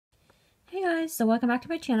guys, so welcome back to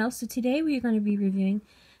my channel. So today we are going to be reviewing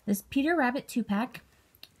this Peter Rabbit 2-pack.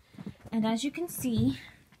 And as you can see,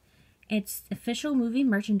 it's official movie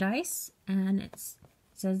merchandise, and it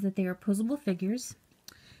says that they are posable figures.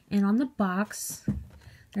 And on the box,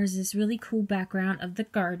 there's this really cool background of the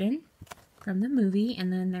garden from the movie,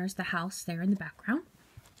 and then there's the house there in the background.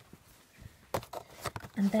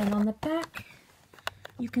 And then on the back,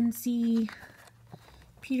 you can see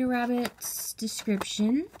Peter Rabbit's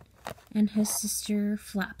description and his sister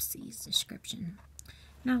Flopsy's description.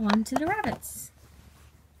 Now on to the rabbits.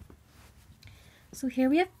 So here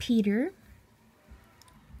we have Peter.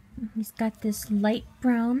 He's got this light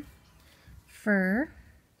brown fur.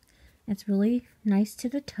 It's really nice to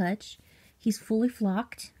the touch. He's fully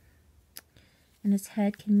flocked, and his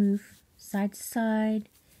head can move side to side.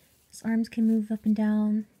 His arms can move up and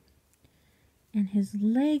down, and his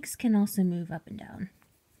legs can also move up and down.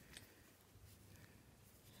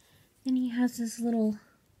 Then he has this little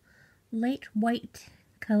light white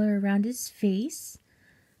color around his face,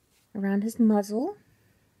 around his muzzle,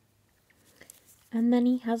 and then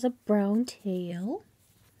he has a brown tail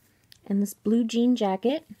and this blue jean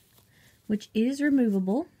jacket, which is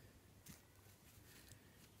removable,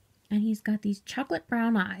 and he's got these chocolate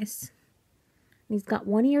brown eyes. He's got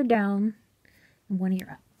one ear down and one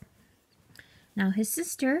ear up. Now his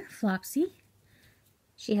sister Flopsy,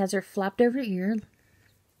 she has her flapped over ear,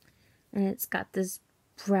 and it's got this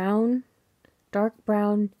brown, dark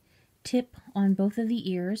brown tip on both of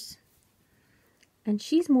the ears. And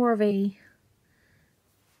she's more of a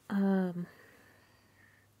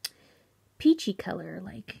peachy color,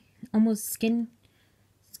 like almost skin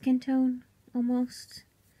tone, almost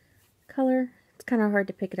color. It's kind of hard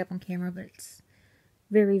to pick it up on camera, but it's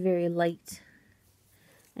very, very light.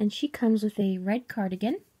 And she comes with a red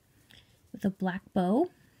cardigan with a black bow.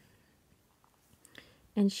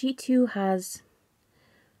 And she too has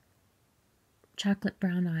chocolate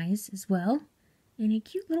brown eyes as well, and a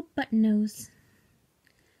cute little button nose.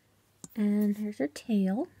 And here's her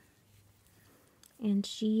tail. And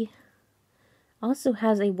she also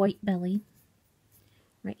has a white belly.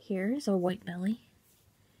 Right here is a white belly.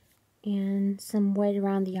 And some white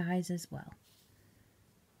around the eyes as well.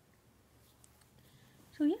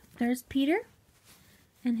 So yeah, there's Peter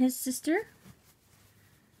and his sister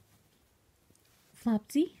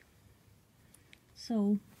Flopsy.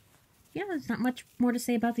 So yeah, there's not much more to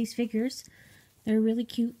say about these figures. They're really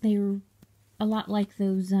cute. They're a lot like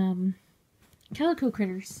those Calico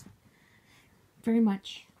Critters. Very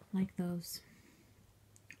much like those.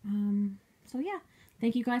 So yeah,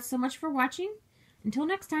 thank you guys so much for watching. Until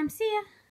next time, see ya!